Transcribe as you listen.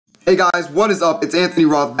Hey guys, what is up? It's Anthony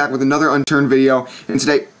Roth back with another Unturned video, and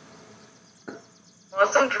today...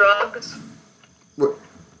 Want some drugs? What?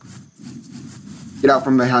 Get out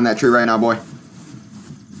from behind that tree right now, boy.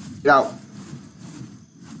 Get out.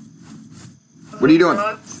 What are you doing?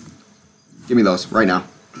 Drugs? Give me those, right now.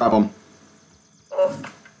 Drop them.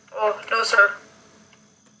 Oh, no sir.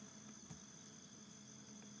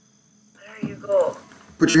 There you go.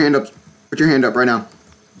 Put your hand up. Put your hand up right now.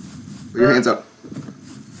 Put your hands up.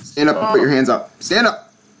 Stand up and put your hands up. Stand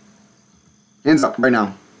up! Hands up right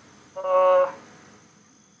now.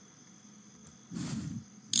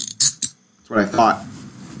 That's what I thought.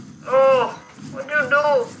 What'd you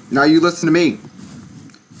do? Now you listen to me.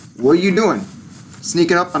 What are you doing?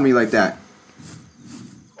 Sneaking up on me like that.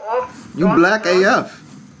 You black AF.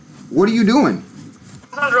 What are you doing?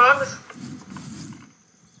 Some drugs?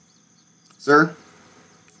 Sir,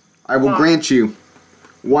 I will grant you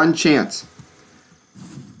one chance.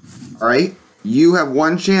 Alright? You have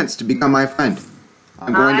one chance to become my friend.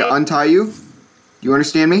 I'm going to untie you. Do you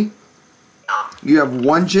understand me? No. You have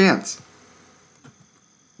one chance.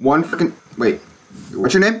 One freaking... Wait.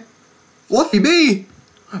 What's your name? Fluffy B!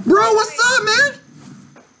 Bro, what's up, man?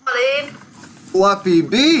 Dude. Fluffy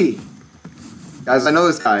B! Guys, I know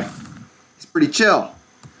this guy. He's pretty chill.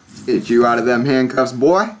 Let's get you out of them handcuffs,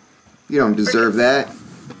 boy. You don't deserve that.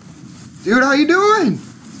 Dude, how you doing?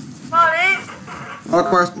 Dude.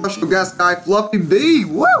 Welcome our special guest guy, Fluffy B.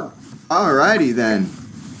 Woo! Alrighty then.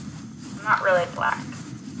 I'm not really black.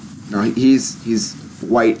 No, he's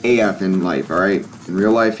white AF in life, alright? In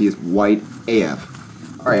real life, he's white AF.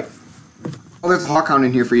 Alright. Oh, there's a hawk hound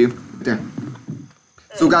in here for you. Right there.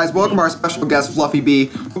 So guys, welcome our special guest, Fluffy B.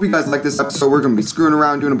 Hope you guys like this episode. We're going to be screwing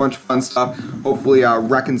around, doing a bunch of fun stuff. Hopefully,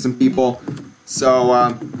 wrecking some people. So,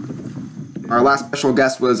 our last special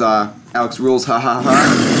guest was, Alex Rules, ha ha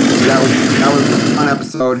ha. That was a fun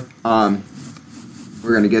episode.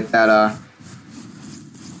 We're going to get that,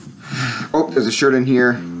 oh, there's a shirt in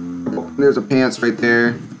here. Oh, there's a pants right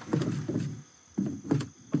there.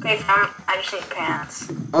 Okay, fam, I just need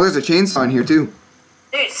pants. Oh, there's a chainsaw in here, too.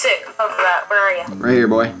 Dude, sick. Love that. Where are you? Right here,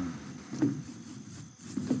 boy.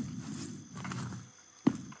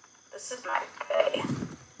 This is my pay.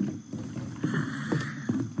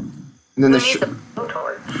 And then We the need the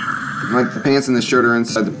blowtorch. like the pants and the shirt are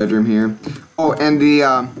inside the bedroom here. Oh, and the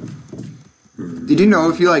did you know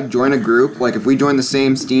if you like join a group, like if we join the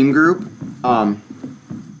same Steam group,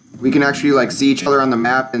 we can actually like see each other on the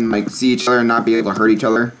map and like see each other and not be able to hurt each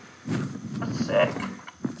other. That's sick.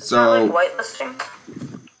 It's So not like whitelisting.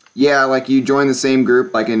 yeah, like you join the same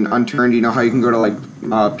group, like in Unturned, you know how you can go to like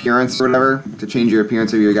appearance or whatever to change your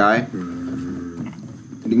appearance of your guy.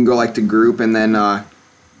 You can go like to group and then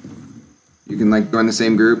you can like join the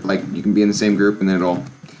same group, like you can be in the same group and then it'll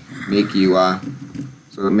make you so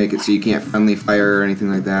it'll make it so you can't friendly fire or anything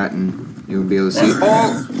like that, and you'll be able to see.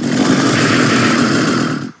 Oh,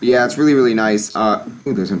 yeah, it's really really nice.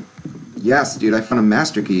 Ooh, there's a yes, dude, I found a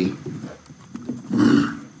master key.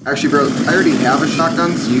 Actually, bro, I already have a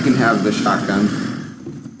shotgun, so you can have the shotgun.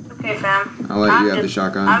 Okay, fam. I'll let you have the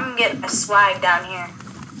shotgun. I'm getting a swag down here.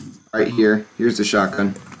 Right here. Here's the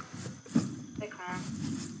shotgun. Sick, man.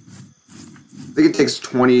 I think it takes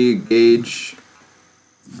 20 gauge.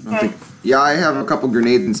 I don't think... Yeah, I have a couple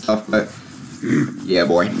grenades and stuff, but... Yeah,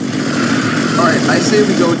 boy. Alright, I say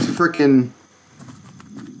we go to frickin'...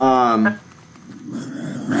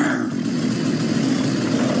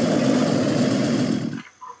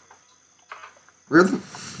 Where the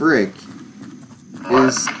frick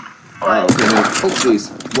is... Oh, okay, no. Oh, please.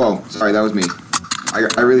 Whoa, sorry, that was me.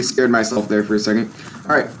 I really scared myself there for a second.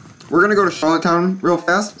 Alright, we're gonna go to Charlottetown real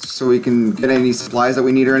fast so we can get any supplies that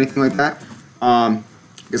we need or anything like that.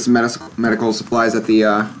 Get some medical supplies at the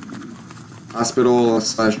hospital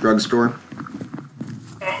 / drugstore.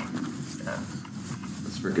 Okay.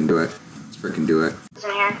 Let's frickin' do it. Let's frickin' do it. Is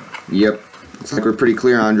in here? Yep. Looks like we're pretty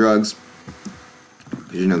clear on drugs.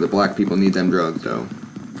 Because you know the black people need them drugs, though.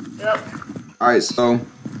 Yep. Alright, so...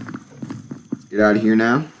 Let's get out of here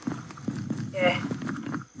now. Yeah.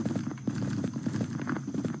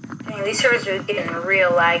 Dang, these servers are getting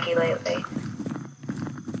real laggy lately.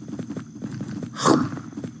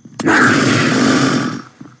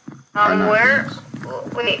 Where?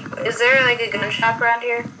 Wait, is there like a gun shop around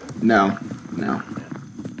here? No. No.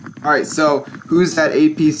 Alright, so who's at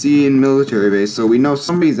APC in military base? So we know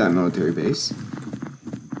somebody's at military base.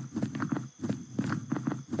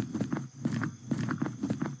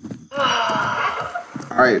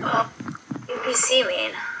 Alright. APC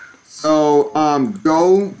mean? So,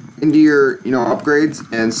 go into your, upgrades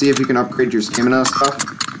and see if you can upgrade your stamina stuff.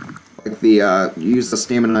 Like the, use the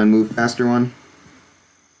stamina and move faster one.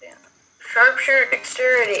 Sharpshooter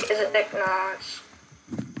dexterity is it no, it's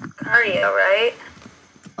cardio, right?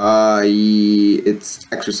 It's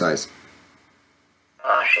exercise.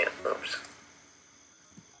 Oh shoot, oops.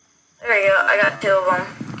 There you go, I got 2 of them.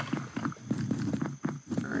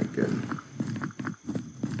 Alright, good.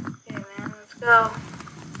 Okay man, let's go.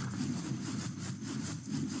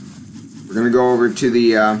 We're gonna go over to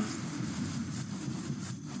the,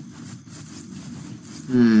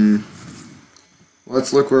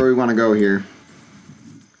 let's look where we want to go here.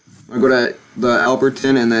 I go to the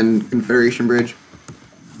Alberton and then Confederation Bridge.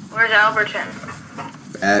 Where's Alberton?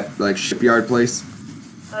 At, like, shipyard place.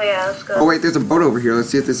 Oh yeah, let's go. Oh wait, there's a boat over here. Let's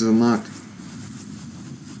see if this is unlocked.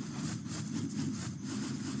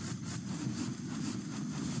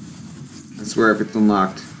 I swear if it's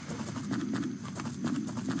unlocked,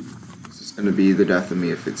 this is gonna be the death of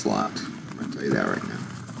me if it's locked. I'm gonna tell you that right now.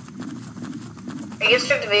 I guess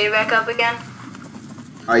start the video back up again?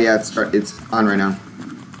 Oh yeah, it's on right now.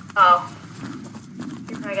 Oh.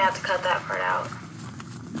 You're probably gonna have to cut that part out.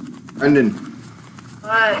 Brendan,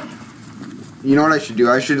 What? you know what I should do?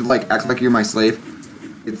 I should, like, act like you're my slave.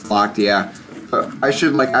 It's locked, yeah. But I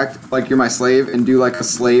should, like, act like you're my slave and do, like, a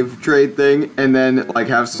slave trade thing, and then, like,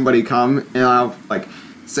 have somebody come, and I'll, like,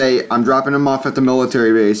 say, I'm dropping him off at the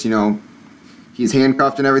military base, you know. He's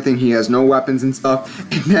handcuffed and everything, he has no weapons and stuff,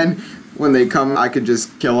 and then, when they come, I could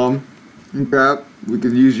just kill him and crap. We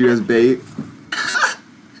could use you as bait.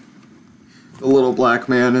 The little black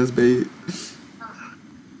man as bait. It's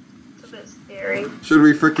a bit scary. Should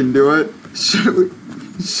we freaking do it? Should we?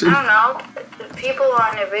 I don't know. The people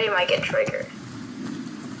on the video might get triggered.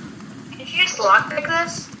 Can you just lockpick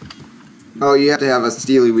this? Oh, you have to have a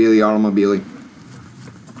steely wheelie automobile.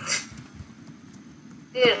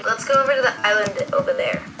 Dude, let's go over to the island over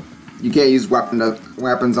there. You can't use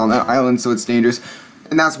weapons on that island, so it's dangerous.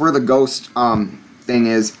 And that's where the ghost thing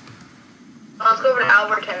is. Well, let's go over to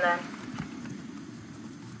Alberton then.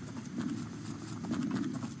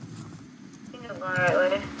 I think I'm going the right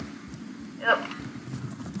way. Yep.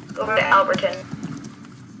 Let's go over to Alberton.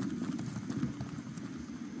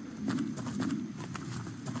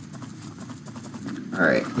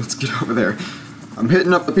 Alright, let's get over there. I'm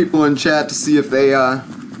hitting up the people in chat to see if they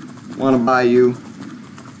want to buy you.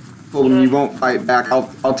 Told them you won't fight back.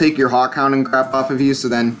 I'll take your hawk hound and crap off of you, so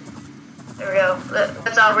then... There we go.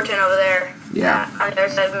 That's Alberton over there. Yeah. On the other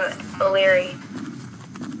side of O'Leary.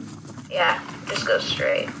 Yeah, just go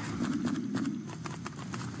straight.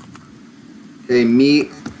 Okay,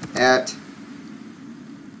 meet at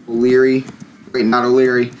O'Leary. Wait, not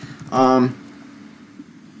O'Leary.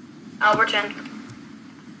 Alberton.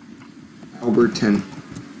 Alberton.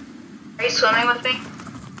 Are you swimming with me?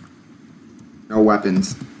 No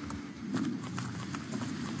weapons.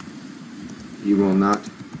 He will not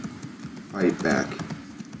fight back.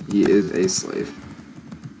 He is a slave.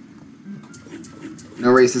 No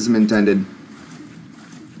racism intended.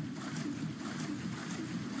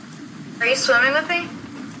 Are you swimming with me?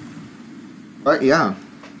 But yeah.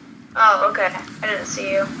 Oh, okay. I didn't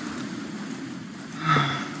see you.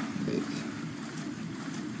 Wait.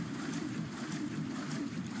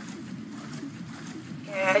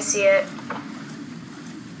 Okay, I see it.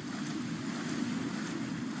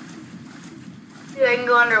 Dude, I can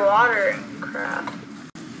go underwater and crap.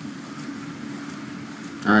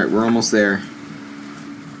 Alright, we're almost there.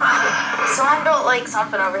 Someone built like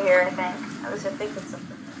something over here, I think. At least I think it's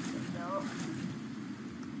something that's been built.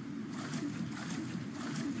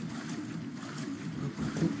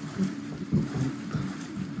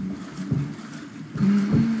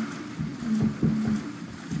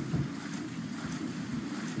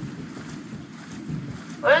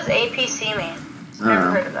 What does APC mean? I've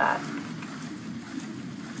never heard of that.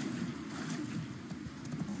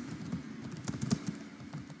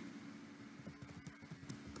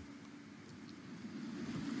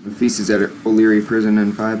 The feast is at O'Leary prison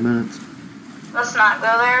in 5 minutes. Let's not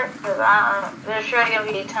go there, because I don't know. There's sure going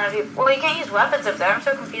to be a ton of people. Well, you can't use weapons up there. I'm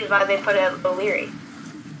so confused why they put it at O'Leary.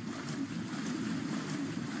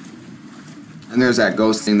 And there's that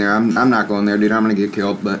ghost thing there. I'm not going there, dude. I'm gonna get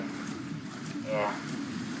killed, but... Yeah.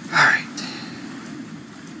 Alright.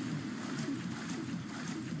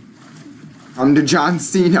 Come to John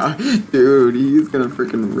Cena. Dude, he's gonna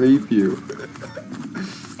freaking rape you.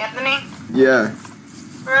 Anthony? Yeah.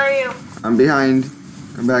 Where are you? I'm behind.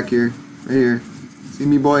 Come back here. Right here. See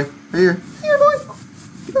me, boy? Right here. Here, boy.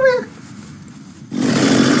 Come here.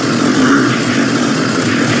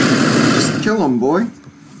 Just kill him, boy.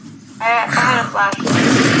 I had a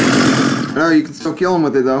flashlight. No, you can still kill him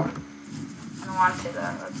with it, though. I don't want to, though.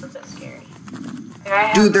 That's a bit scary. Here, I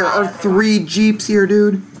have Dude, there are another 3 jeeps here,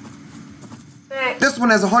 dude. Sick. This one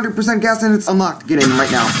has 100% gas and it's unlocked. Get in right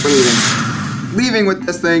now. We're leaving. Leaving with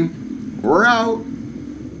this thing. We're out.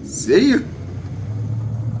 See you.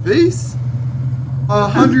 Peace.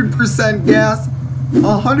 100% gas.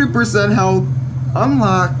 100% health.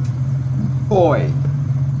 Unlocked. Boy.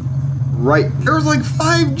 Right. There's like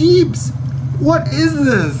 5 Jeeps. What is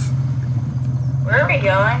this? Where are we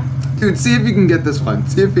going? Dude, see if you can get this one.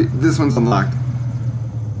 See if this one's unlocked.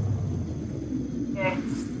 Okay.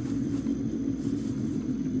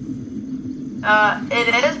 It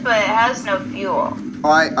is, but it has no fuel. Oh,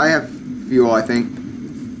 I have fuel, I think.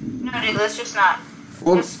 No, dude, let's just not.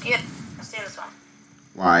 Well, Let's stay in this one.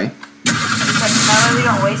 why? Because that way we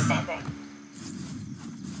don't waste anything.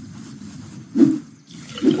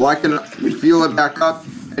 Well, I can fuel it back up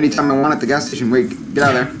anytime I want at the gas station. Wait, get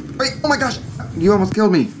out of there. Wait, oh my gosh. You almost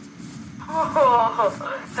killed me. Oh,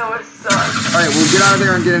 that was suck. Alright, we'll get out of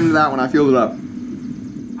there and get into that one. I fueled it up.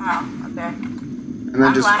 Oh, okay. And then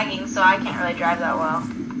I'm just... lagging, so I can't really drive that well.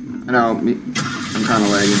 I know, I'm kind of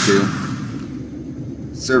lagging too.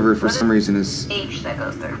 Server, for some reason, is H that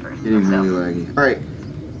goes third person. getting really laggy. Alright,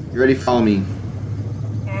 you ready? Follow me.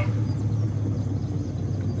 Okay.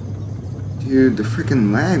 Dude, the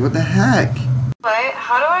freaking lag. What the heck? Wait,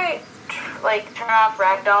 how do I, like, turn off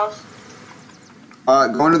ragdolls?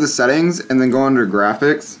 Go into the settings and then go under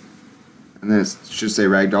graphics. And then it should say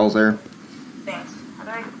ragdolls there. Thanks. How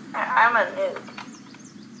do I'm a noob.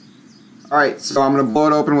 Alright, so I'm gonna blow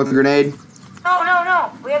it open with a grenade. No, no,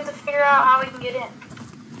 no. We have to figure out how we can get in.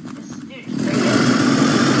 Just break it.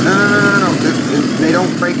 No. They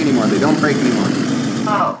don't break anymore. They don't break anymore.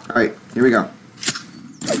 Oh. Alright, here we go.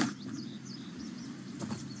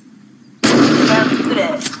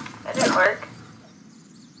 That didn't work.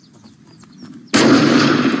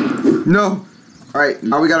 No! Alright,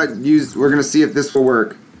 now we gotta use... We're gonna see if this will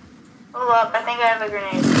work. Hold up. I think I have a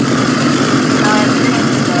grenade. No, I have a grenade.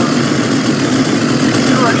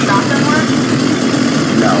 Will a shotgun work?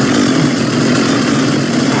 No.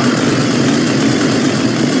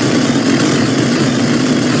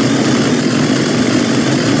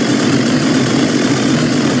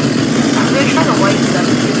 I'm gonna try to wipe them.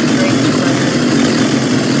 Great Twitter.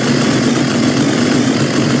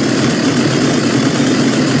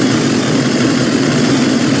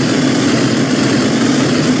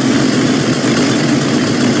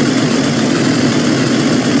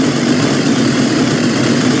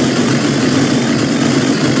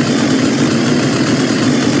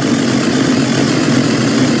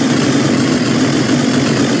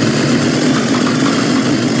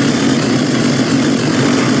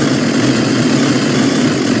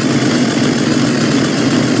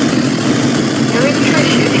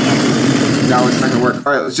 No, it's not gonna work.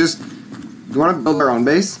 Alright, let's just... You wanna build our own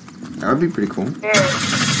base? That would be pretty cool. Here.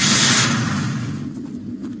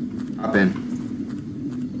 Hop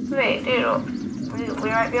in. Wait, dude. We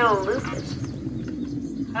might be able to loot this.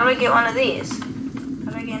 How do I get one of these?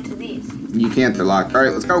 How do I get into these? You can't, they're locked.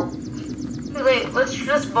 Alright, let's go. Wait, let's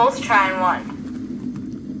just both try in one.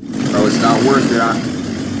 Oh, it's not worth it.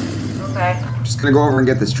 Okay. I'm just gonna go over and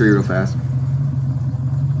get this tree real fast.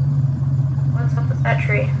 What's up with that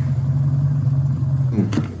tree?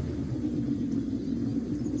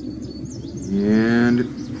 And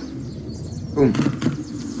boom.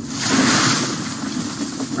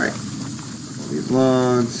 Alright. These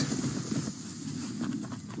logs.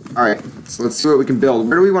 Alright, so let's see what we can build.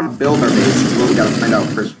 Where do we want to build our base? Is what we gotta find out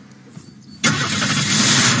first.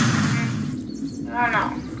 I don't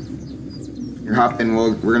know. You're hopping,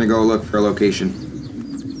 we're gonna go look for a location.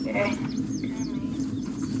 Okay.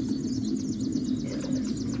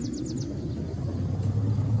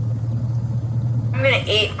 I'm gonna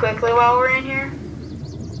eat quickly while we're in here.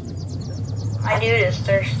 My dude is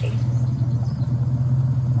thirsty. And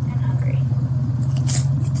hungry.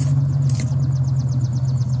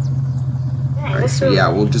 Dang, Alright, this so is- yeah,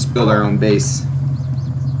 we'll just build our own base.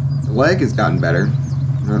 The lag has gotten better.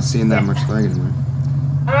 I'm not seeing that much lag anymore.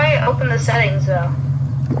 How do I open the settings though?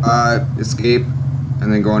 Escape,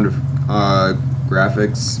 and then go into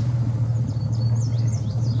graphics.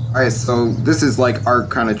 Alright, so this is like our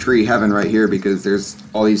kind of tree heaven right here because there's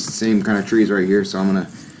all these same kind of trees right here, so I'm gonna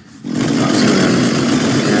drop some of them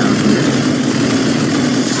down here.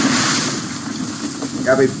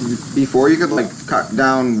 Yeah, but before you could like cut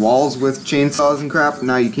down walls with chainsaws and crap,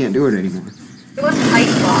 now you can't do it anymore. It was height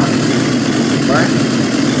log. What?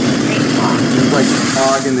 Height log. There's like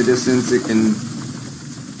fog in the distance, it can,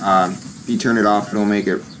 if you turn it off, it'll make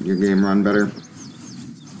your game run better.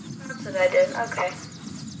 That's what I did. Okay.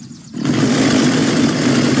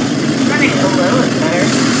 Running a little bit better.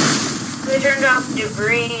 We turned off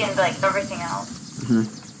debris and like everything else.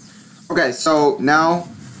 Okay, so now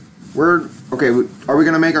we're okay. Are we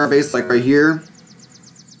gonna make our base like right here?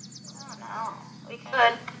 I don't know. We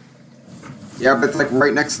could. Yeah, but it's like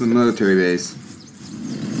right next to the military base.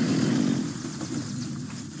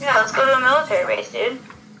 Yeah, let's go to a military base, dude.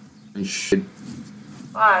 You should.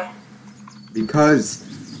 Why? Because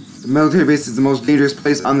the military base is the most dangerous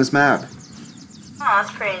place on this map. Oh,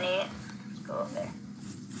 that's pretty neat. Let's go over there.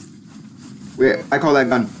 Wait, I call that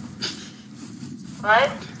gun.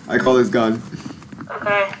 What? I call this gun.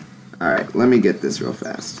 Okay. Alright, let me get this real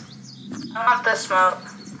fast. I want the smoke.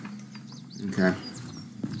 Okay.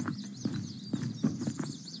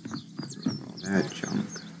 All that junk.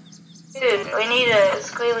 Dude, we need a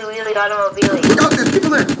squealy wheelie automobile. Look out, there's people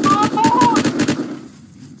there! Oh!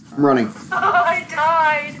 I'm running. Oh, I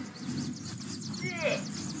died! Shit.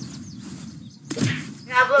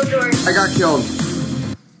 Yeah, blow doors. I got killed.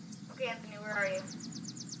 Okay, Anthony, where are you?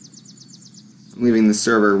 I'm leaving the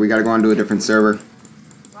server. We gotta go on to a different server.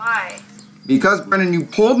 Why? Because, Brennan, you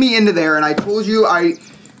pulled me into there and I told you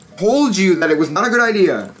that it was not a good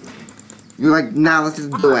idea. You're like, nah, let's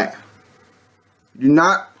just do it. You do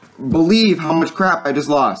not believe how much crap I just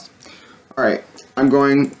lost. Alright, I'm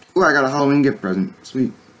going... Ooh, I got a Halloween gift present.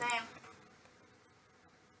 Sweet. Same.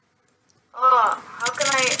 Oh, how can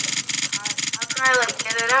I like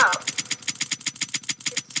get it out?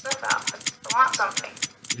 Get the stuff out. I want something.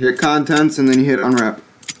 You hit contents and then you hit unwrap.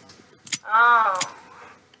 Oh.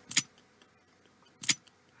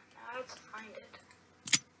 Now I have to find it.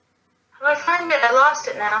 How do I find it? I lost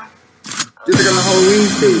it now. Dude, I got a Halloween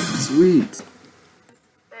cape. Sweet.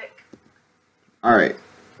 Sick. Alright.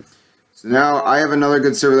 So now I have another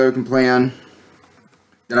good server that we can play on.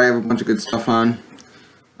 That I have a bunch of good stuff on.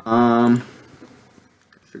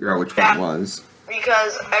 Figure out which one it was.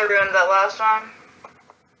 Because I ruined that last one.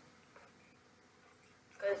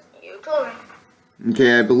 Because you told me.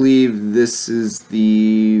 Okay, I believe this is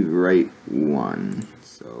the right one.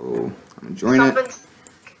 So, I'm gonna join it.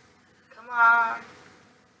 Come on.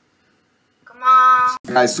 Come on.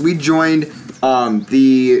 Guys, so we joined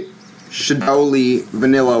the Shadowly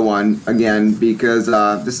vanilla one again because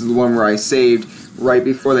this is the one where I saved right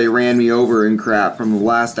before they ran me over and crap from the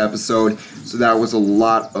last episode. So that was a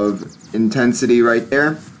lot of intensity right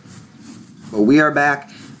there. But we are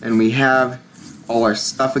back and we have all our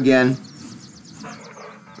stuff again.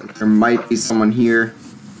 So there might be someone here.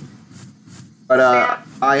 But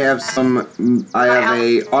I have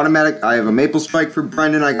a Maple Strike for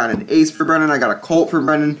Brendan, I got an Ace for Brendan, I got a Colt for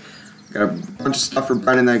Brendan, got a bunch of stuff for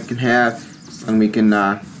Brendan that I can have, so then we can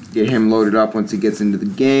get him loaded up once he gets into the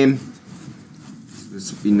game. So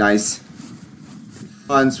this would be nice and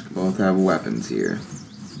fun, so we both have weapons here.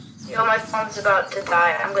 Yo, my phone's about to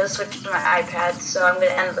die. I'm gonna switch to my iPad, so I'm gonna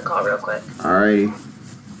end the call real quick. Alrighty.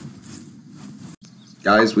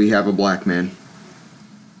 Guys, we have a black man.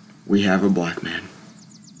 We have a black man.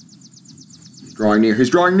 He's drawing near. He's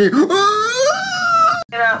drawing near. Ah!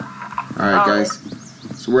 Get up. Alright, guys.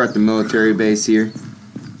 So we're at the military base here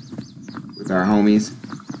with our homies.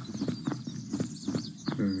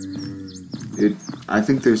 Dude, I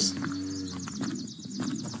think there's...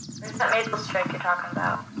 Where's that Maple Strike you're talking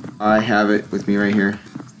about? I have it with me right here.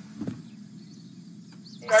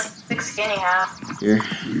 That's big skinny hat. Here.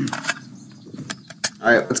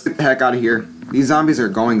 Alright, let's get the heck out of here. These zombies are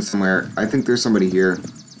going somewhere. I think there's somebody here.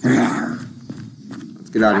 Let's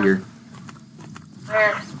get out of here.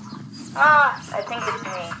 Where? Ah, I think it's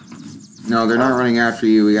me. No, they're not running after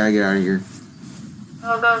you. We gotta get out of here.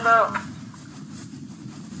 Go, go, go.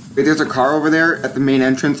 Wait, there's a car over there at the main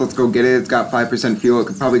entrance. Let's go get it. It's got 5% fuel. It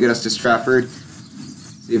could probably get us to Stratford.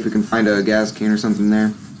 See if we can find a gas can or something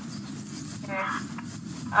there. Here.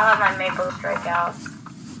 I'll have my Maple Strike out.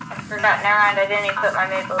 I forgot. Never mind. I didn't equip my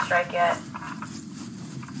Maple Strike yet.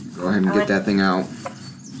 Go ahead and get that thing out.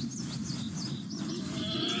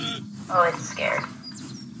 Oh, it's scared.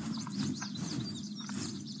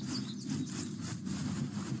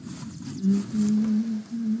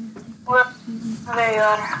 Well, there you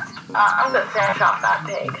are. I'm gonna finish off that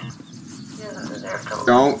pig. He doesn't deserve to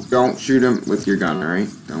live. Don't shoot him with your gun, alright?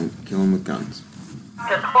 Don't kill him with guns.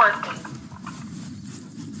 The porky.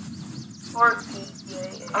 Porky.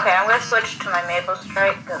 Okay, I'm gonna switch to my Maple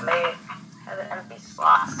Strike because they have an empty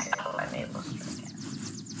slot. I can put my Maple Strike in.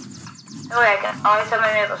 That way I can always have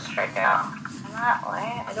my Maple Strike out. And that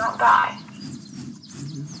way I don't die.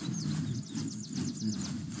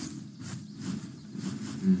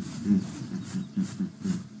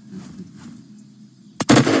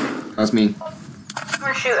 That's me.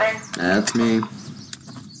 We're shooting. That's me.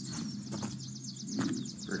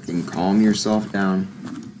 Freaking calm yourself down.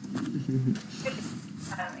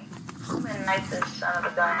 Open snipe this son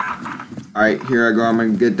of a gun. Alright, here I go. I'm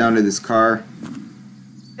gonna get down to this car.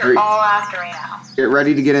 They're all after me now. Get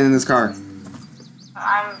ready to get in this car.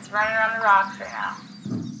 I'm running around the rocks right now.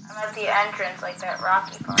 I'm at the entrance, like that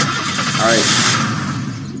rocky part. Alright.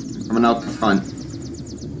 Coming out the front.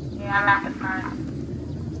 Yeah, I'm at the front.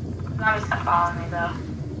 Zombies stop following me though.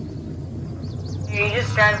 Here, you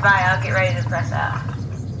just drive by, I'll get ready to press out.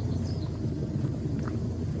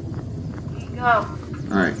 Here you go.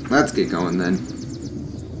 Alright, let's get going then.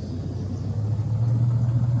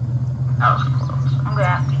 That was close. I'm gonna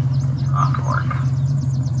have to eat this off to work.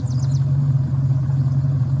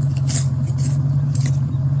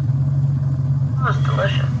 That was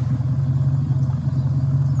delicious.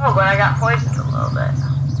 Oh, but I got poisoned a little bit.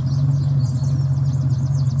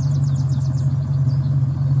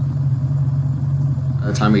 By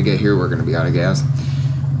the time we get here, we're gonna be out of gas.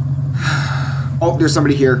 Oh, there's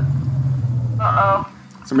somebody here. Uh-oh.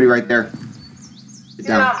 Somebody right there. Get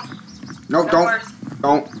down. No, don't. Worse.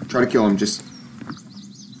 Don't try to kill him. Just.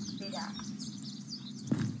 Stay down.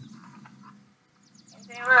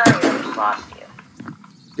 Anthony, where are you? I just lost you.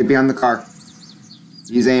 Get behind the car.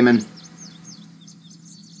 He's aiming.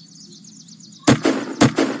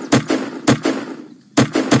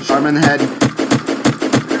 Shot him in the head.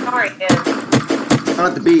 Where he is. He's not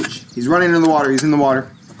at the beach. He's running into the water. He's in the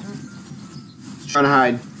water. He's trying to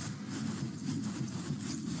hide.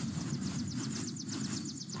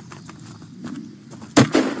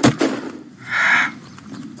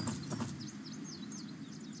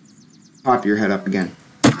 Pop your head up again.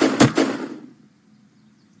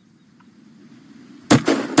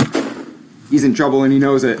 He's in trouble and he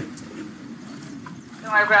knows it.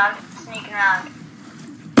 Don't worry, bro. I'm sneaking around.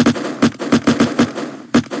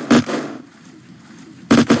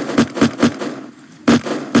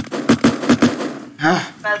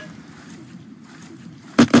 But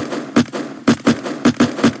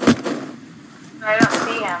I don't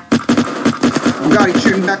see him. Oh god, he's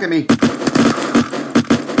shooting back at me.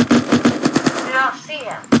 I don't see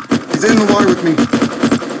him. He's in the water with me.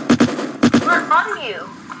 Where are you?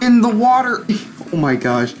 In the water. Oh my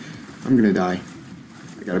gosh. I'm gonna die.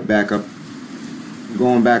 I gotta back up. I'm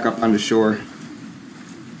going back up onto shore.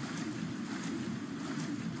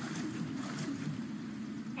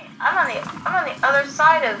 Hey, I'm on the other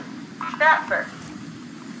side of Stratford.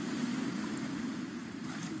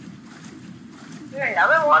 You're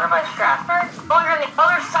another water by Stratford? Oh, you're on the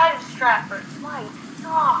other side of Stratford. My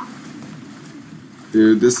God.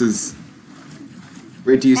 Dude, this is...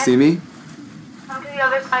 Wait, do you see me? Come to the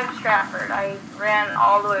other side of Stratford. I ran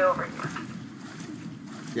all the way over here.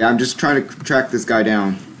 Yeah, I'm just trying to track this guy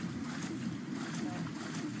down.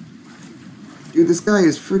 Dude, this guy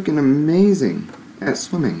is freaking amazing at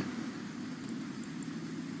swimming.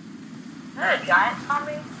 Is that a giant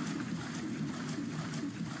zombie?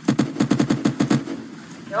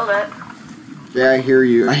 Killed it. Yeah, I hear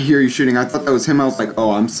you. I hear you shooting. I thought that was him. I was like,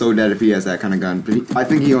 oh, I'm so dead if he has that kind of gun. But I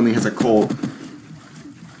think he only has a Colt.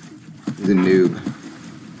 He's a noob.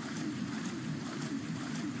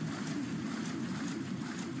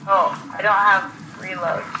 Oh, I don't have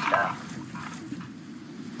reload stuff.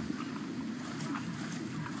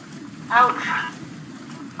 Ouch.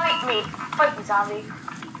 Fight me, zombie.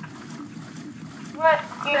 What?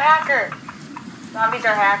 You hacker. Zombies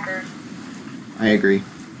are hackers. I agree.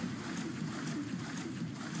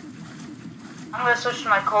 I'm gonna switch to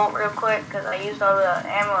my Colt real quick because I used all the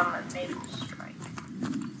ammo in my maple strike.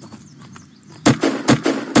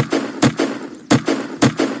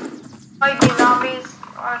 Fight me, zombies.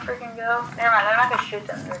 I wanna freaking go. Never mind, I'm not gonna shoot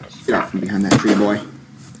them. They're just. Get out from behind that tree, boy.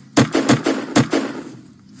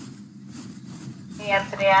 Yeah,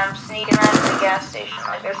 today I'm sneaking around to the gas station.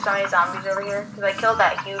 Like, there's so many zombies over here because I killed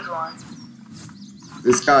that huge one.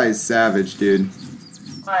 This guy is savage, dude.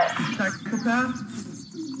 What?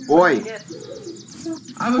 Psychopath? Boy, Dude.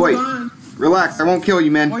 I was Wait. fine. relax. I won't kill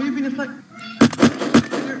you, man. Why are you being a psych?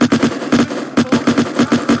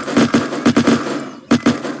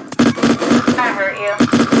 Trying to hurt you.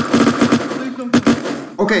 Please don't kill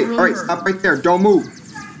me. Okay, Really alright, hurt. stop right there. Don't move.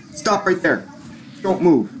 Stop right there. Don't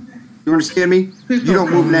move. You understand me? Please You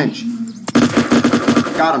don't don't move an inch.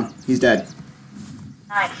 Got him. He's dead.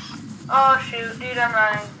 Nice. Oh shoot, dude, I'm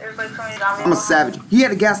running. There's like so many zombies. I'm a savage. He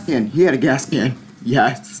had a gas can. He had a gas can.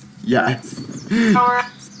 Yes. Yes. Oh.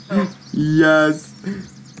 Yes.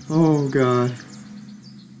 Oh, God.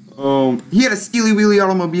 He had a steely wheelie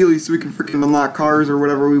automobile so we can freaking unlock cars or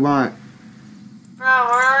whatever we want. Bro,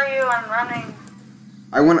 where are you? I'm running.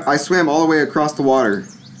 I swam all the way across the water.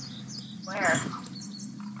 Where?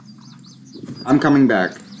 I'm coming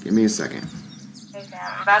back. Give me a second. Okay,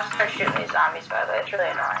 I'm about to start shooting these zombies, by the way. It's really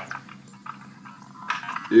annoying.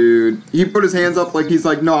 Dude, he put his hands up like he's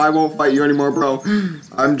like, no, I won't fight you anymore, bro.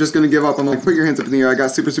 I'm just gonna give up. I'm like, put your hands up in the air. I got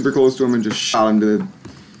super, super close to him and just shot him to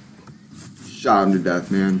death,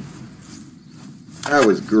 man. That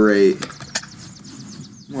was great.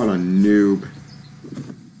 What a noob.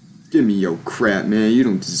 Give me your crap, man. You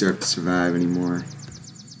don't deserve to survive anymore.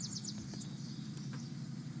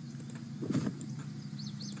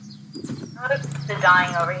 Notice the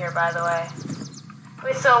dying over here, by the way.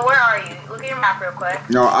 Wait, so where are you? Look at your map real quick.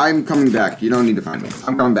 No, I'm coming back. You don't need to find me.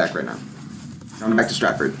 I'm coming back right now. I'm back to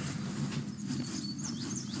Stratford.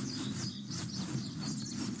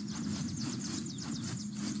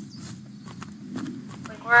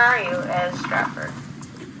 Like, where are you as Stratford?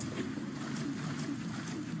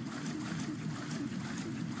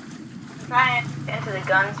 I'm trying to get into the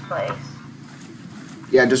guns place.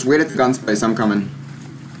 Yeah, just wait at the guns place. I'm coming.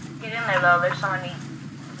 Get in there, though. There's so many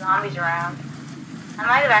zombies around. I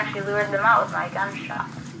might have actually lured them out with my gunshot.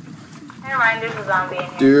 Never mind, there's a zombie in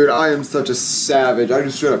here. Dude, I am such a savage. I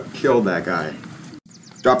just should have killed that guy.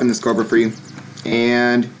 Dropping this Cobra for you.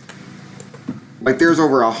 And, like, there's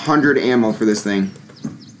over 100 ammo for this thing.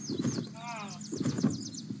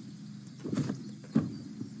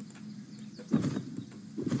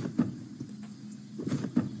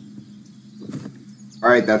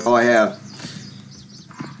 Alright, that's all I have.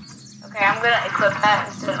 Okay, I'm gonna equip that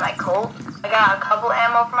instead of my Colt. I got a couple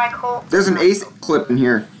ammo for my Colt. There's an ace clip in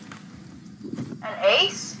here. An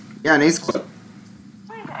ace? Yeah, an ace clip.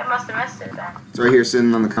 I must have missed it then. It's right here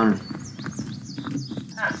sitting on the counter.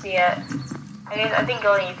 I don't see it. I think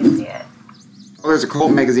only you can see it. Oh, there's a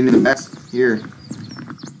Colt magazine in the back. Here.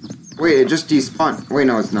 Wait, it just despawned. Wait,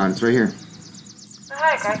 no, it's not. It's right here. What the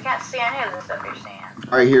heck? I can't see any of this stuff you're saying.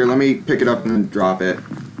 Alright, here, let me pick it up and then drop it.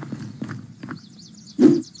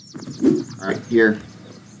 Alright, here.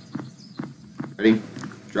 Ready?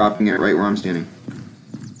 Dropping it right where I'm standing.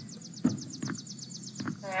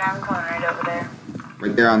 Yeah, I'm coming right over there.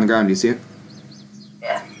 Right there on the ground, do you see it?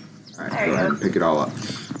 Yeah. Alright, There go you ahead go. and pick it all up.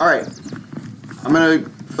 Alright. I'm gonna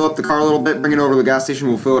fill up the car a little bit, bring it over to the gas station,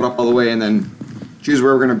 we'll fill it up all the way, and then choose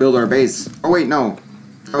where we're gonna build our base. Oh wait, no.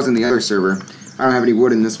 That was in the other server. I don't have any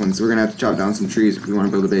wood in this one, so we're gonna have to chop down some trees if we want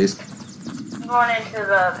to build a base. I'm going into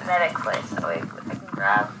the medic place, that way I can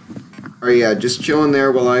grab. Alright, yeah, just chill in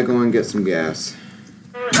there while I go and get some gas.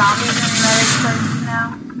 There's zombies in the medic place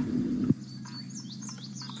now.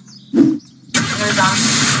 There's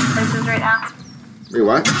zombies places right now. Wait,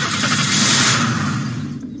 what?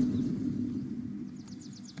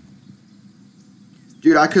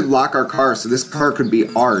 Dude, I could lock our car, so this car could be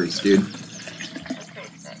ours, dude. That's pretty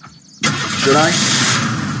sick. Should I?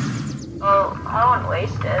 Well, I wouldn't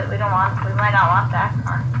waste it. We might not want that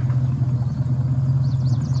car.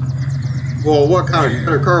 Well, what kind of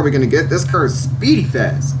better car are we gonna get? This car is speedy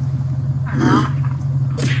fast. I don't know.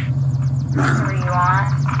 Whatever you want.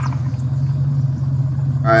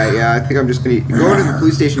 Alright, yeah, I think I'm just gonna go to the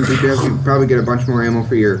police station because you can probably get a bunch more ammo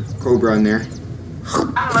for your Cobra in there.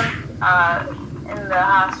 I'm looking, in the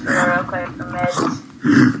hospital real quick for meds.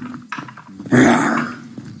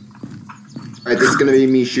 Alright, this is gonna be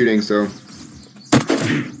me shooting, so. Dude,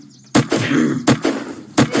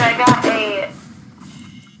 I got a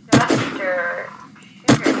shooter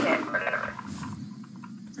kit, whatever.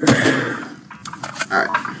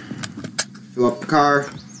 Alright. Fill up the car.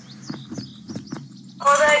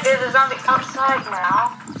 Oh, there's a zombie outside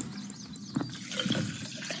now.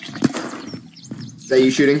 Is that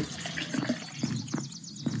you shooting?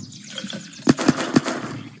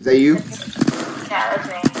 Is that you? Yeah, that's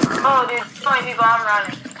me. Oh, dude, so many people, I'm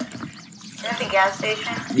running. Is that the gas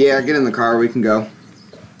station? Yeah, get in the car, we can go.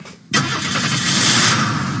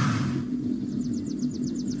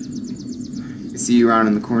 I see you around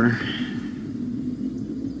in the corner.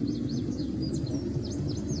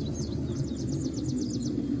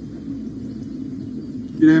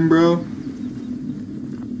 Get in, bro.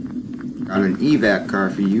 Got an evac car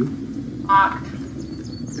for you. Locked.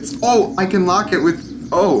 Oh, I can lock it with.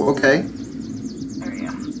 Oh, okay. There we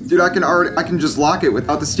go. Dude, I can just lock it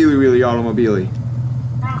without the Steely Wheelie automobile.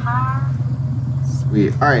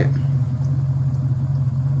 Sweet. All right.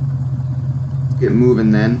 Let's get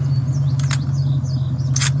moving then.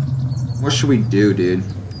 What should we do, dude? I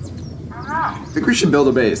don't know. I think we should build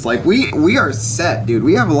a base. Like, we are set, dude.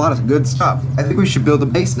 We have a lot of good stuff. I think we should build a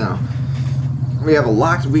base now. We have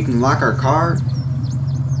we can lock our car.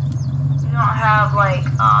 We don't have, like,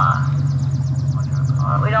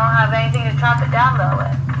 we don't have anything to chop it down, though,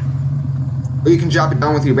 with. Well, you can chop it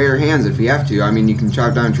down with your bare hands if you have to. I mean, you can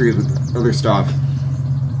chop down trees with other stuff. Okay.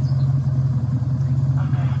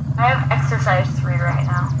 I have exercise 3 right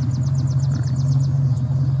now.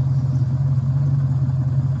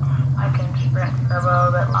 turbo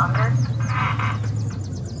a little bit longer.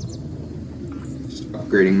 Just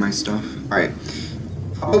upgrading my stuff. Alright.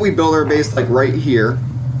 How about we build our base like right here?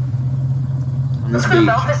 On this Let's go beach.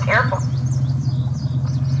 build this airport.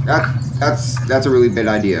 That's a really bad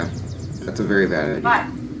idea. That's a very bad idea. Why?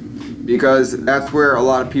 Because that's where a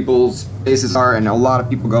lot of people's bases are, and a lot of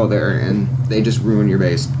people go there, and they just ruin your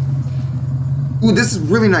base. Ooh, this is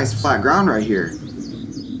really nice flat ground right here.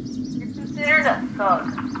 You're considered a thug.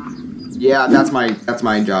 Yeah, that's my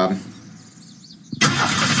job. Wait,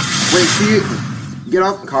 see, get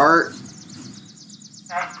off the cart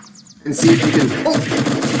Okay. and see if you can. Oh,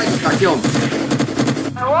 I got killed.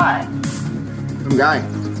 By what? Some guy.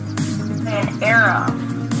 An arrow.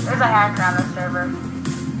 There's a hacker on the server.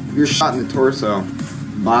 You're shot in the torso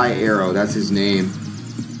by Arrow. That's his name,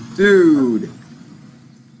 dude.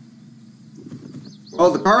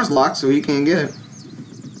 Well, the car's locked, so he can't get it.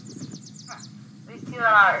 He's stealing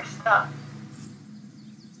all our stuff.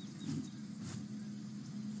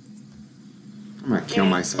 I'm gonna kill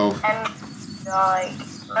myself. And like,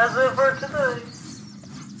 let's live for today.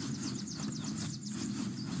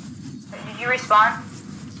 Did you respawn?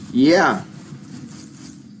 Yeah,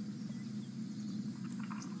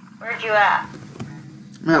 Where'd you at?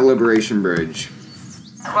 I'm at Liberation Bridge.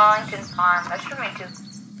 At Wellington Farm. That should make you.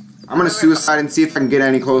 I'm gonna suicide and see if I can get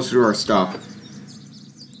any closer to our stuff.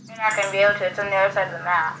 You're not gonna be able to. It's on the other side of the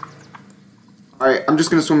map. Alright, I'm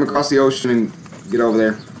just gonna swim across the ocean and get over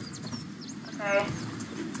there. Okay.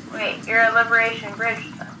 Wait, you're at Liberation Bridge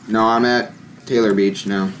though. No, I'm at Taylor Beach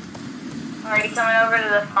now. Are you coming over to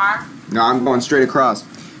the farm? No, I'm going straight across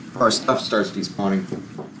before our stuff starts despawning.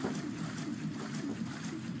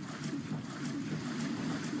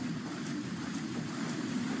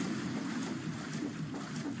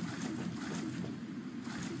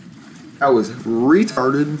 That was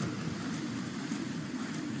retarded.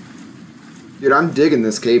 Dude, I'm digging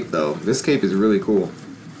this cape though. This cape is really cool.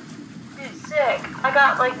 Dude, sick. I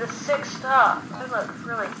got like the sick stuff. That looks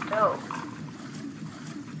really dope.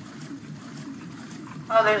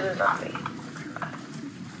 Oh, there's a zombie.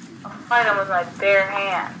 I'll fight him with my bare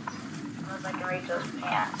hands. Unless I can reach those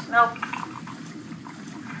pants. Nope.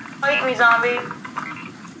 Fight me, zombie.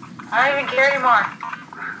 I don't even care anymore.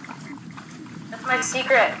 That's my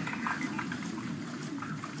secret.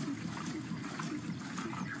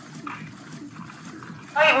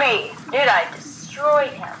 Fight me! Dude, I destroyed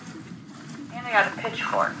him. And I got a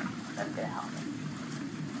pitchfork. That's gonna help me.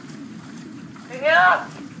 Pick it up!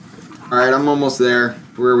 Alright, I'm almost there.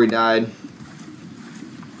 Where we died.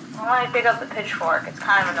 I want to pick up the pitchfork. It's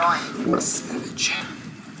kind of annoying. What a savage.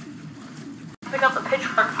 Pick up the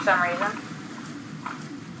pitchfork for some reason.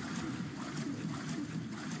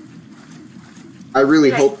 I really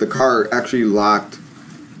hope the car actually locked.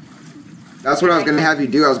 That's what I was going to have you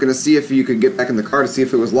do. I was going to see if you could get back in the car to see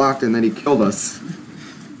if it was locked, and then he killed us. Oh,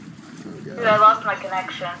 Dude, I lost my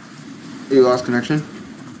connection. You lost connection?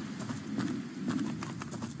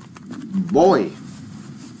 Boy.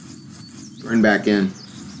 Turn back in.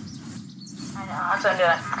 I know, that's what I'm doing.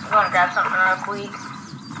 I'm going to grab something real quick.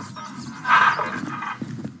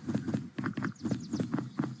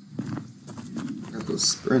 Got those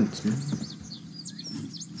sprints, man.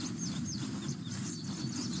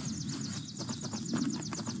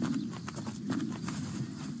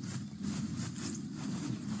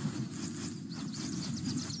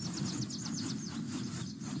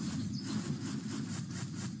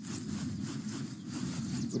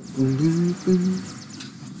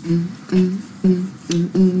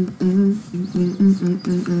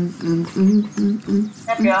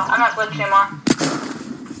 There we go. I'm not glitching anymore.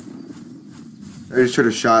 I just should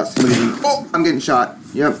have shot somebody. Oh, I'm getting shot.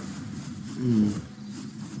 Yep.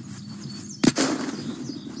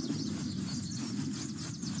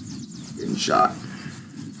 Getting shot.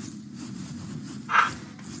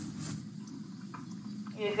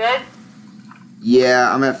 You good?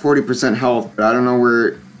 Yeah, I'm at 40% health, but I don't know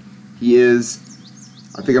where he is.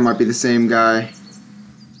 I think it might be the same guy.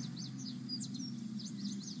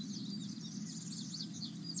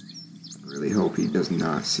 I really hope he does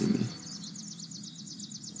not see me.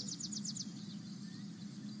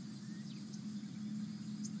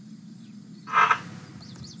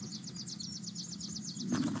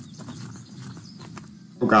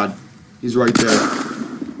 Oh god, he's right there.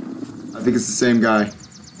 I think it's the same guy. He's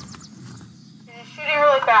shooting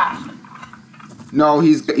really fast. No,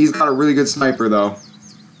 he's got a really good sniper though.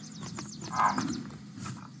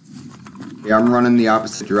 Yeah, I'm running the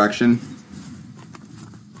opposite direction.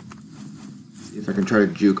 See if I can try to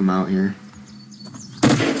juke him out here.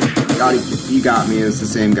 God, he got me. It's the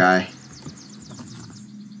same guy.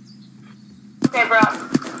 Okay, bro.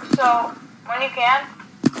 So, when when you can,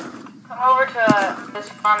 come over to this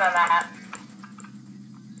farm I'm at.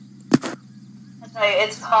 I'll tell you,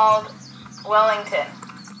 it's called Wellington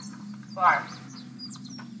Farm.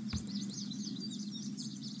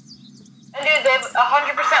 And dude, they have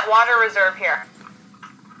 100% water reserve here.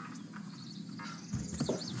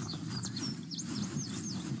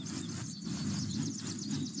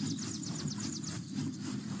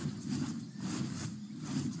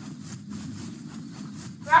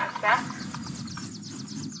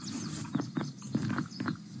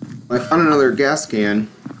 I found another gas can.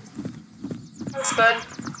 That's good.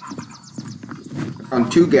 I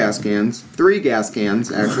found 2 gas cans. 3 gas cans,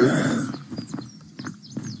 actually.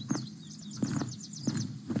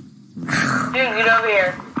 Dude, get over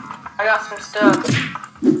here. I got some stuff.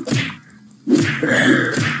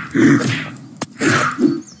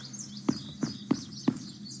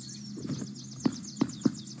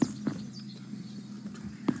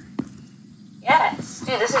 Yes.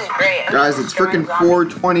 Dude, this is great. Guys, it's freaking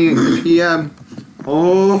 4:20 p.m.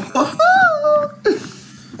 Oh,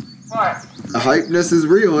 What? the hypeness is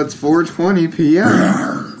real. It's 4:20 p.m.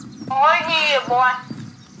 Oh yeah, boy.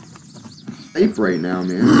 Hype right now,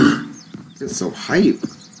 man. It's so hype.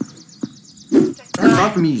 Back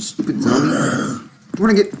off of me, you stupid zombie. You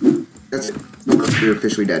wanna get... That's it. Nope, you're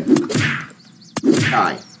officially dead. Die.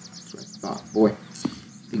 That's what I thought. Boy,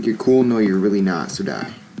 think you're cool? No, you're really not. So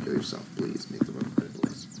die. Kill yourself, please. Make the world a better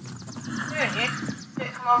place. Dude, you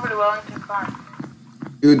should come over to Wellington Farm.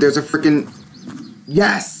 Dude, there's a freaking...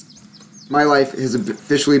 Yes! My life has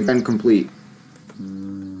officially been complete.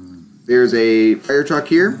 There's a fire truck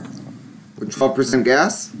here with 12%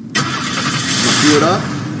 gas. I'm gonna fuel it up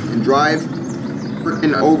and drive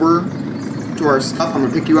freaking over to our stuff. I'm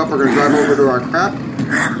gonna pick you up. We're gonna drive over to our crap.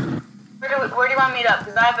 Where do you want me to meet up?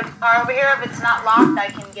 Because I have a car over here. If it's not locked, I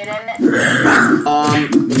can get in it.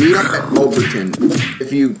 Meet up at Overton.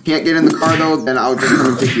 If you can't get in the car though, then I'll just come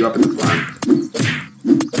and pick you up at the farm.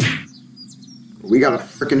 We gotta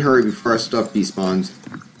freaking hurry before our stuff despawns.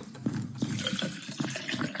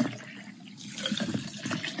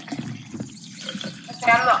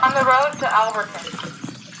 Okay, I'm on the road to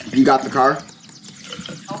Alberton. You got the car?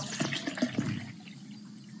 Oh.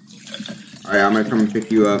 Alright, I'm gonna come and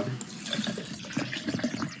pick you up.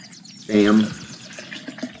 Bam.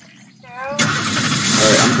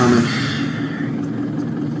 Alright, I'm coming.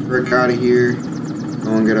 Frick out of here.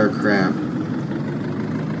 Go and get our crap.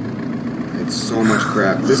 It's so much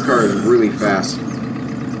crap. This car is really fast. I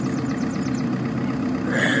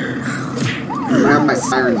have my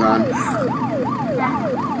sirens on.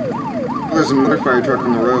 Oh, there's another fire truck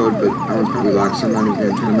on the road, but that one's probably locked, so I'm not even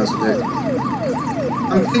gonna try to mess with it.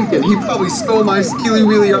 I'm thinking he probably stole my skilly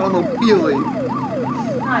wheelie automobile.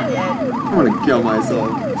 I did. I want to kill myself.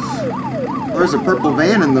 Oh, there's a purple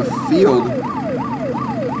van in the field.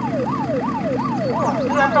 Oh,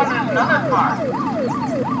 dude, I thought there was another car.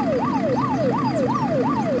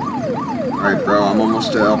 Alright, bro, I'm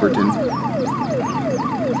almost to Alberton.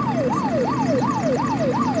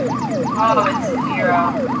 Oh, it's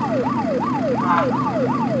 0.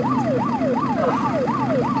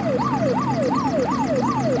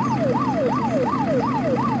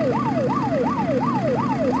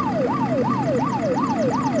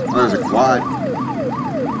 Oh, there's a quad.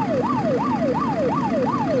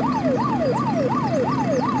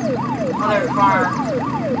 Other farm.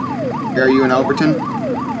 Are you in Alberton?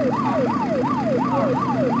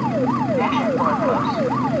 Actually, really close.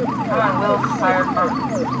 I'm on Will's fire farm.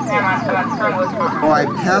 Damn, I'm on Turnwood farm. Oh, I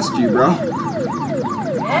passed you, bro.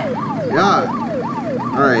 Yeah? Yeah.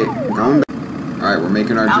 Alright, I'm coming back. Alright, we're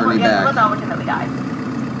making our journey back. What's Alberton that we died?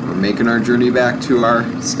 We're making our journey back to our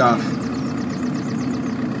stuff.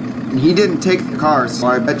 And he didn't take the car, so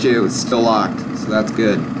I bet you it was still locked. So that's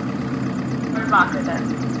good. Where's locked is it?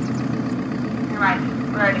 You're right.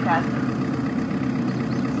 We're already past it.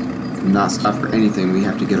 Not stop for anything, we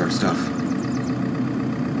have to get our stuff.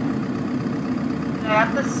 I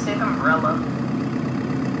have the sick umbrella.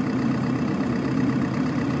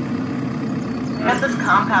 I got this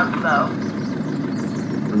compound though.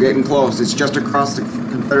 We're getting close. It's just across the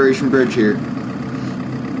Confederation Bridge here.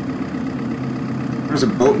 There's a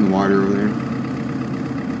boat in the water over there.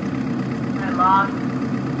 I lost.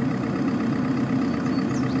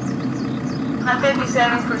 I'm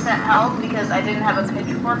 57% health because I didn't have a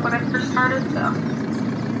pitchfork when I first started, so.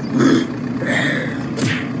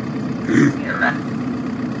 You're right.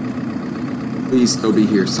 Please still be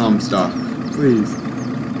here, some stuff. Please.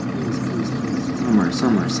 Please, please, please.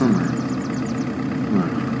 Somewhere. Come on.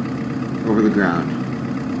 Over the ground.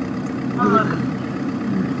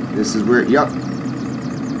 This is where, yup.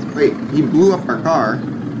 Wait, he blew up our car.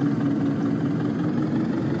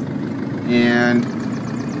 And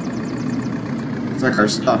it's like our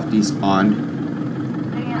stuff despawned.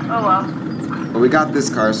 Oh well. But we got this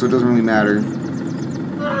car, so it doesn't really matter. Go to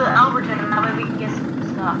the Alberton and that way we can get some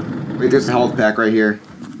stuff. Wait, there's a health pack right here.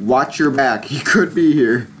 Watch your back. He could be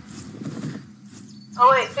here. Oh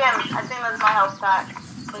wait, Sam, I think that's my health pack.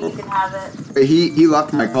 So you can have it. Wait, he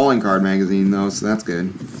left my calling card magazine though, so that's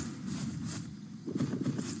good.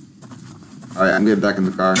 Alright, I'm getting back in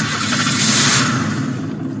the car.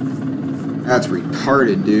 That's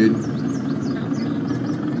retarded, dude.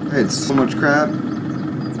 I had so much crap. Then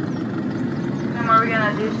what are we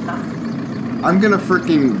gonna do stuff? I'm gonna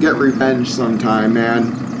freaking get revenge sometime,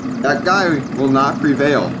 man. That guy will not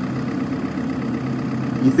prevail.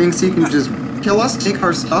 He thinks he can just kill us, take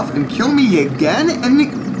our stuff, and kill me again,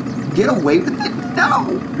 and get away with it? No!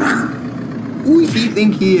 Who does he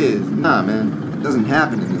think he is? Nah, man. It doesn't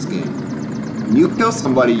happen in this game. When you kill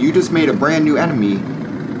somebody, you just made a brand new enemy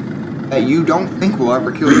that you don't think will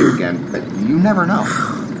ever kill you again, but you never know.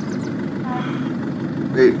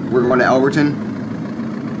 Wait, we're going to Alberton?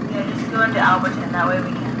 Yeah, just go into Alberton, that way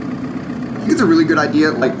we can. I think it's a really good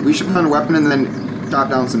idea. Like, we should find a weapon and then chop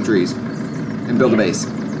down some trees and build a base.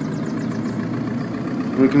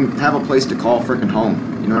 We can have a place to call frickin' home.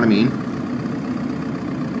 You know what I mean?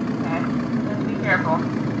 Okay, just be careful.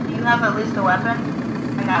 Do you have at least a weapon?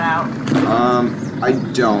 I got out. I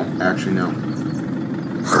don't actually know.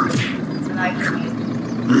 And I can use.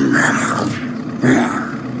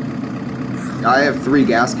 I have 3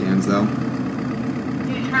 gas cans though.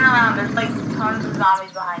 Dude, turn around. There's like tons of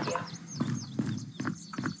zombies behind you.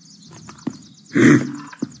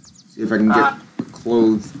 See if I can get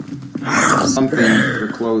clothes. Something for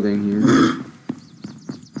clothing here.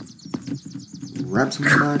 Wrap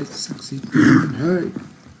somebody sexy. Hey.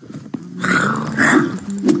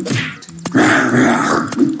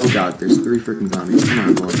 Oh god, there's 3 freaking zombies. Come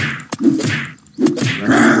on, boy.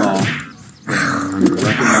 Wrecking ball. I'm gonna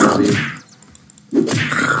wreck him,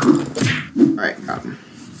 alright, got him.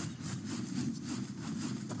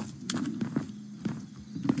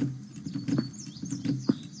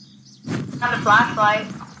 Found a flashlight.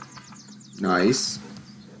 Nice.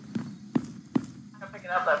 I'm gonna pick it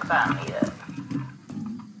up, but I don't need it.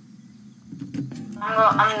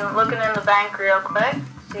 I'm looking in the bank real quick.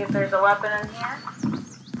 See if there's a weapon in here.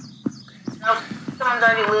 Nope. Someone's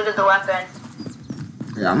already looted the weapon.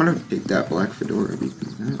 Yeah, I'm gonna take that black fedora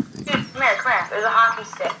because that Dude, come here. There's a hockey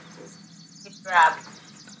stick. You can grab.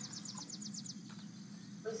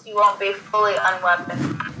 At least you won't be fully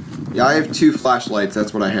unweaponed. Yeah, I have 2 flashlights,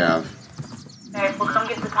 that's what I have. Okay, well come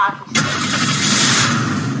get the hockey stick.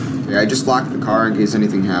 Okay, I just locked the car in case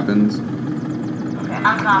anything happens. Okay,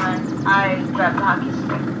 I'm coming. I grabbed the hockey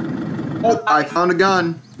stick. Oh, I found a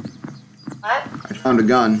gun. What? I found a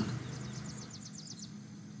gun.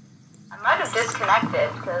 I might have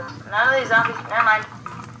disconnected, because none of these zombies... Never mind.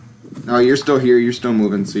 No, you're still here, you're still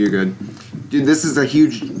moving, so you're good. Dude, this is a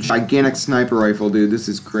huge, gigantic sniper rifle, dude. This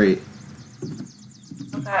is great.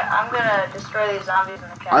 Okay, I'm gonna destroy these zombies in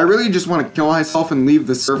the cat. I really just want to kill myself and leave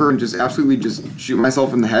the server and just absolutely just shoot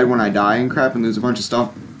myself in the head when I die and crap and lose a bunch of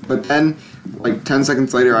stuff. But then, like 10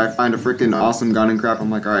 seconds later, I find a freaking awesome gun and crap.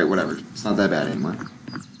 I'm like, alright, whatever. It's not that bad anymore.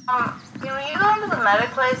 You go into the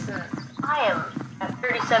medic place and I am at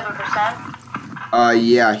 37%.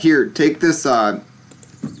 Yeah, here, take this,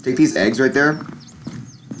 take these eggs right there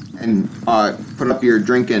and, put up your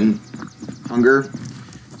drinking hunger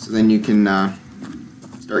so then you can,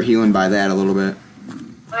 start healing by that a little bit.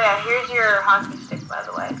 Oh yeah, here's your hockey stick, by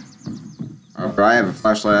the way. But I have a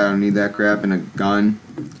flashlight, I don't need that crap, and a gun.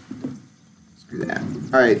 Screw that.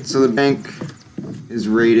 Alright, so the bank is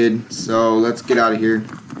raided, so let's get out of here.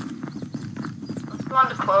 Let's go on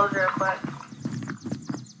to clothes real quick.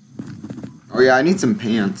 Oh yeah, I need some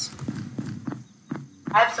pants.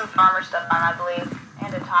 I have some farmer stuff on, I believe,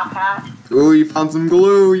 and a top hat. Oh, you found some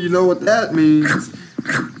glue, you know what that means.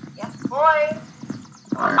 Yes, boy.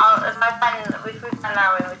 Alright. If we find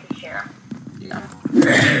our way, we can share. Yeah.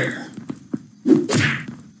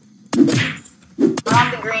 I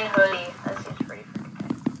want the green hoodie. That seems pretty freaking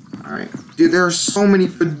good. Alright. Dude, there are so many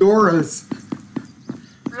fedoras.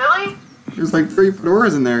 Really? There's like 3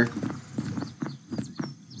 fedoras in there.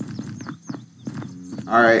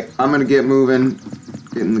 Alright, I'm gonna get moving.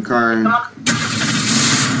 Get in the car and...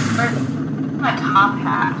 Where's my top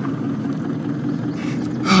hat?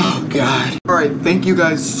 Oh god. Alright, thank you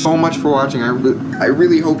guys so much for watching. I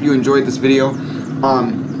really hope you enjoyed this video.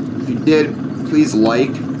 If you did, please like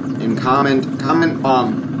and comment.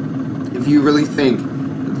 If you really think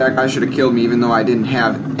that guy should have killed me even though I didn't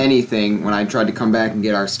have anything when I tried to come back and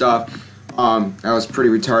get our stuff. That was pretty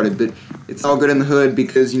retarded, but it's all good in the hood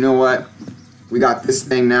because you know what? we got this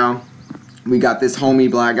thing now. We got this homie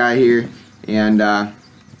black guy here, and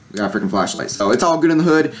we got a freaking flashlight. So it's all good in the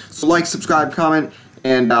hood. So like, subscribe, comment,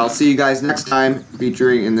 and I'll see you guys next time.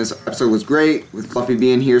 Featuring in this episode was great with Fluffy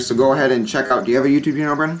being here. So go ahead and check out. Do you have a YouTube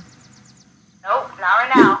channel, Brendan? Nope, not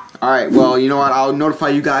right now. Alright, well, you know what? I'll notify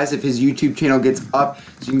you guys if his YouTube channel gets up.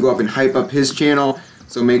 So you can go up and hype up his channel.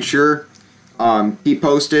 So make sure, keep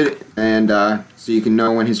posted, and so you can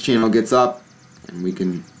know when his channel gets up. And we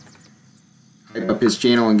can hype up his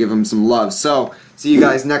channel and give him some love. So, see you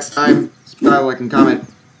guys next time. Subscribe, like, and comment.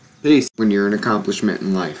 Peace. When you're an accomplishment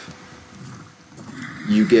in life,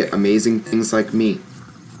 you get amazing things like me.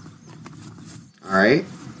 Alright?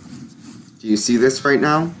 Do you see this right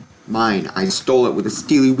now? Mine. I stole it with a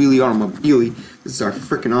steely wheelie automobile. This is our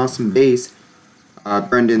freaking awesome base.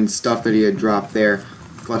 Brendan's stuff that he had dropped there.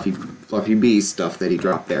 Fluffy B's stuff that he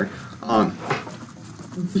dropped there.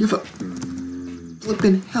 We have a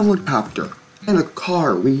flippin' helicopter and a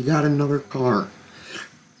car. We got another car.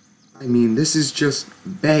 I mean, this is just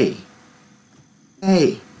Bay.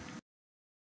 Hey.